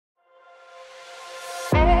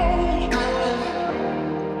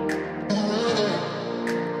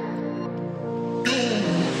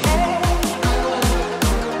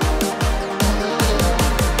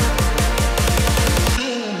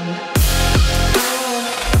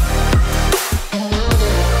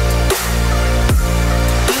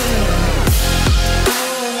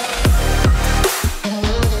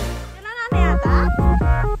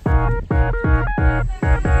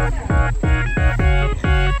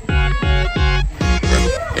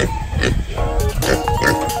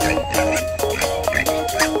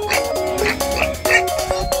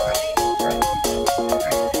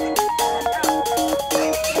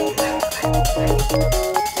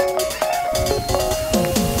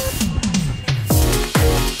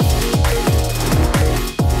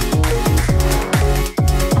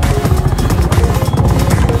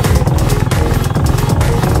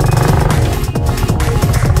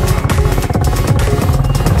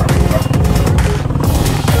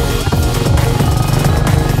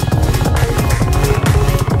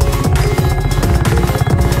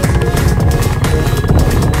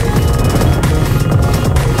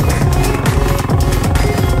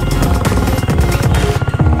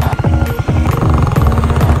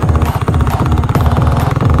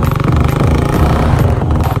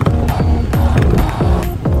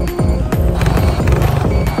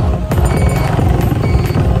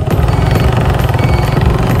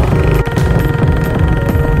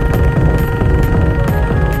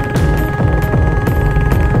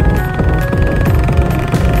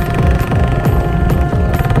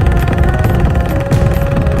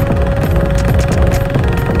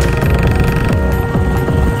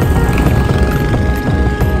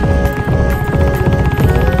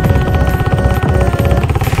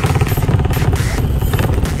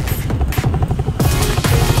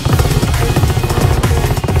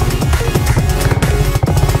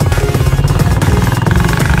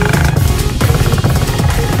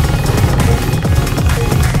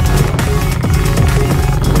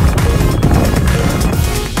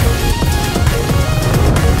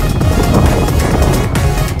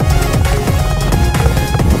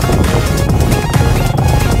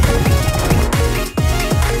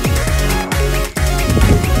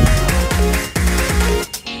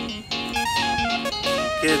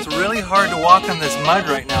walk on this mud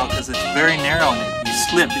right now because it's very narrow and you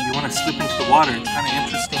slip, but you want to slip into the water. It's kind of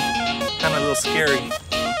interesting, kind of a little scary.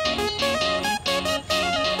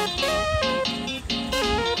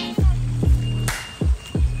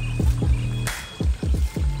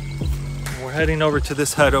 We're heading over to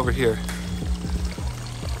this hut over here.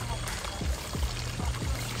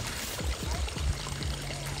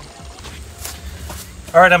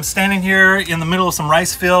 All right, I'm standing here in the middle of some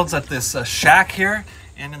rice fields at this shack here,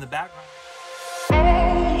 and in the background.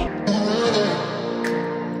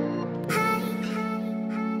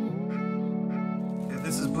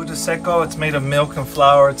 This is buta seco. It's made of milk and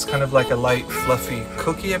flour. It's kind of like a light, fluffy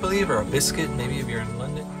cookie, I believe, or a biscuit, maybe if you're in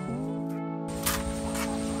London.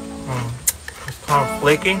 It's kind of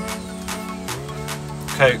flaky.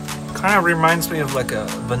 Okay, kind of reminds me of like a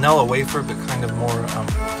vanilla wafer, but kind of more,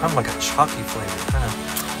 kind of like a chalky flavor. Kind of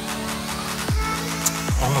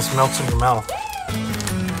almost melts in your mouth.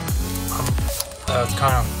 It's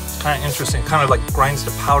kind of interesting. Kind of like grinds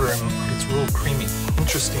to powder and it's real creamy.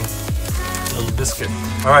 Interesting little biscuit.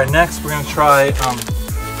 All right, next we're gonna try.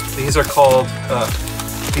 These are called.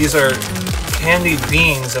 These are candied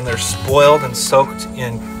beans, and they're spoiled and soaked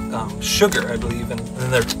in sugar, I believe, and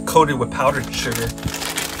then they're coated with powdered sugar.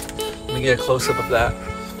 Let me get a close up of that.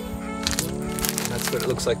 That's what it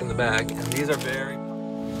looks like in the bag. And these are very.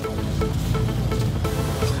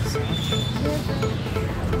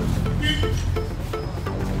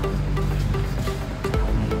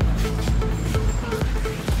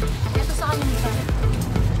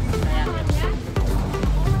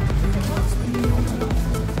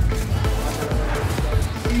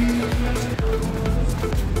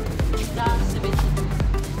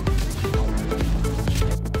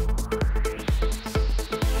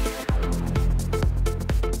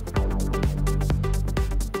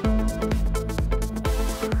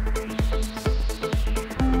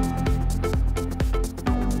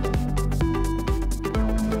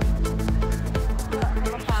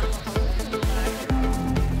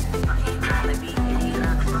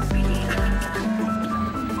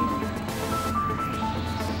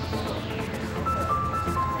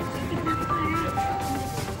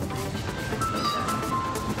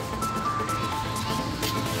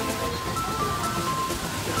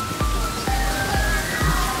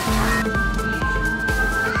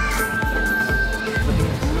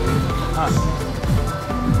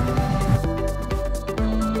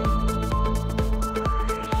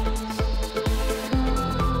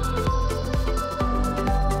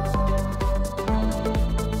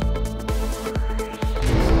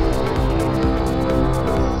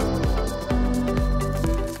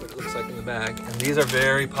 These are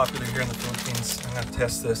very popular here in the Philippines. I'm going to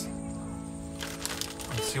test this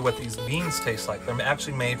and see what these beans taste like. They're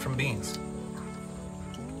actually made from beans.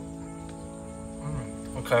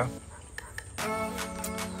 Okay.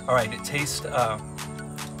 All right, it tastes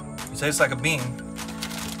like a bean.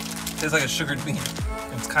 It tastes like a sugared bean.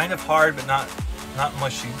 It's kind of hard, but not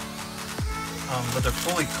mushy. But they're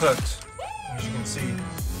fully cooked. As you can see,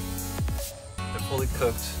 they're fully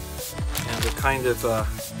cooked, and they're kind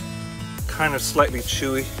of slightly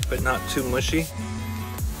chewy, but not too mushy.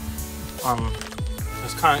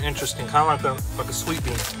 It's kind of interesting, kind of like a sweet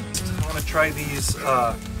bean. I want to try these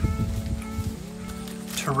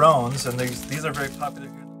turones, and these are very popular.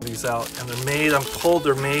 These out, and they're made. I'm told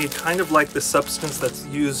they're made kind of like the substance that's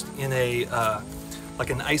used in a like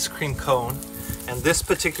an ice cream cone. And this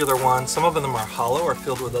particular one, some of them are hollow or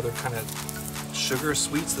filled with other kind of sugar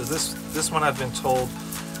sweets. This one I've been told,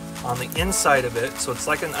 on the inside of it, so it's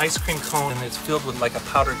like an ice cream cone, and it's filled with like a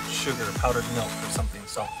powdered sugar, powdered milk or something.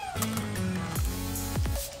 So,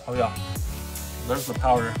 oh yeah, there's the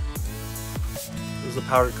powder. There's the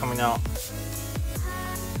powder coming out.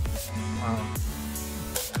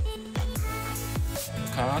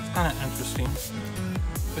 Okay, that's kind of interesting.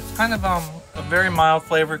 It's kind of a very mild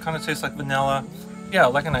flavor. Kind of tastes like vanilla. Yeah,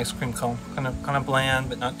 like an ice cream cone. Kind of bland,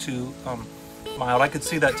 but not too mild. I could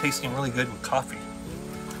see that tasting really good with coffee.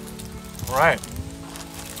 All right,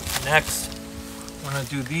 next I'm gonna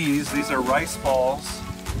do these. These are rice balls.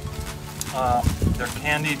 They're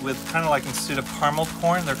candied with kind of like, instead of caramel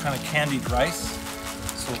corn, they're kind of candied rice.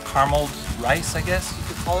 So carameled rice, I guess you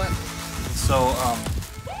could call it. And so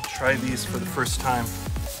try these for the first time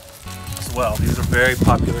as well. These are very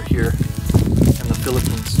popular here in the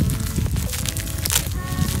Philippines.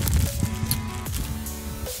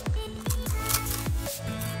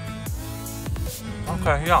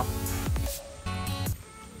 Okay, yeah.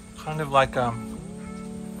 Kind of like, yeah,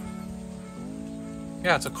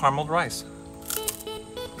 it's a carameled rice.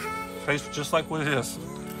 Tastes just like what it is.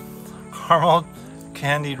 Carameled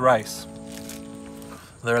candied rice.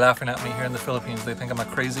 They're laughing at me here in the Philippines. They think I'm a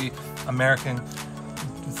crazy American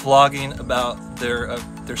vlogging about their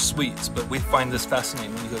sweets, but we find this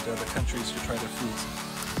fascinating when you go to other countries to try their foods.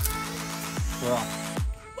 Well,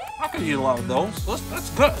 I could eat a lot of those. That's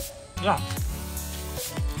good. Yeah.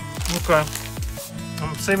 Okay.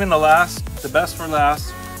 I'm saving the best for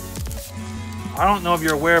last. I don't know if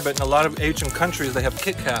you're aware, but in a lot of Asian countries, they have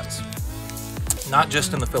Kit Kats. Not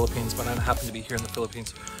just in the Philippines, but I happen to be here in the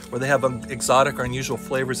Philippines, where they have exotic or unusual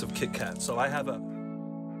flavors of Kit Kat. So I have a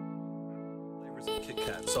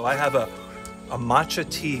matcha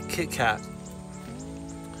tea Kit Kat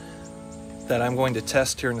that I'm going to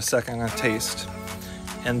test here in a second. I'm going to taste.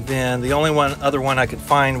 And then the only other one I could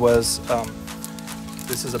find was,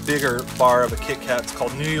 this is a bigger bar of a Kit Kat. It's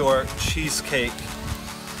called New York Cheesecake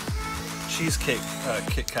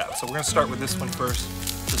Kit Kat. So we're going to start with this one first,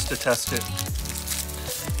 just to test it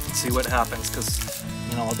and see what happens, because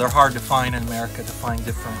you know they're hard to find in America, to find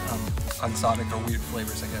different exotic or weird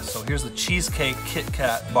flavors, I guess. So here's the Cheesecake Kit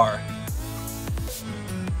Kat bar.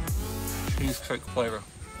 Cheesecake flavor.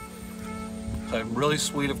 So really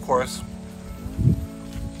sweet, of course.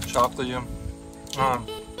 Chocolatey.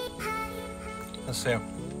 Let's see.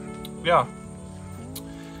 Yeah.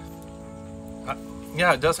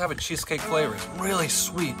 Yeah, it does have a cheesecake flavor. It's really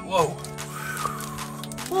sweet. Whoa.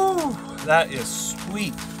 Woo. That is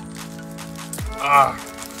sweet. Ah.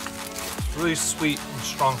 It's really sweet and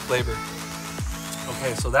strong flavor.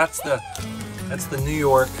 Okay, so that's the New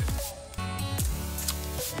York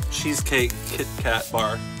Cheesecake Kit Kat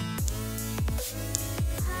bar.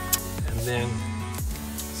 And then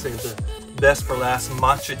save the best for last,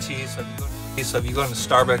 matcha tea. So if you go into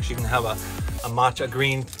Starbucks, you can have a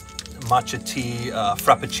green matcha tea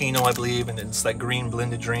frappuccino, I believe, and it's that green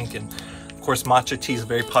blended drink. And of course, matcha tea is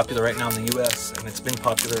very popular right now in the US, and it's been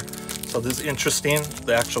popular. So this is interesting.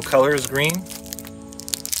 The actual color is green,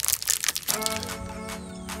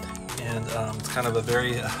 and it's kind of a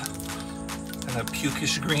very kind of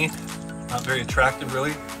pukish green, not very attractive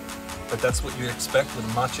really, but that's what you expect with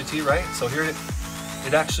matcha tea, right? So here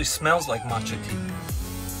it actually smells like matcha tea.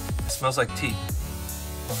 It smells like tea.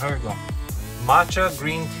 Well, here we go. Matcha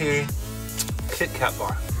green tea Kit Kat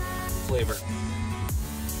bar flavor.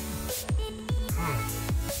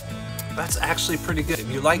 That's actually pretty good. If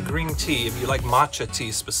you like green tea, if you like matcha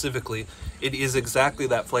tea specifically, it is exactly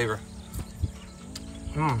that flavor.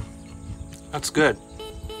 That's good.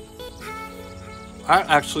 That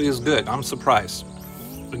actually is good. I'm surprised.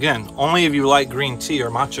 Again, only if you like green tea or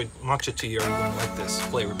matcha tea are you going to like this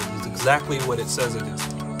flavor, but it's exactly what it says it is.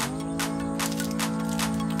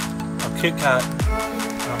 A Kit Kat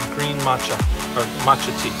green matcha, or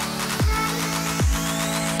matcha tea.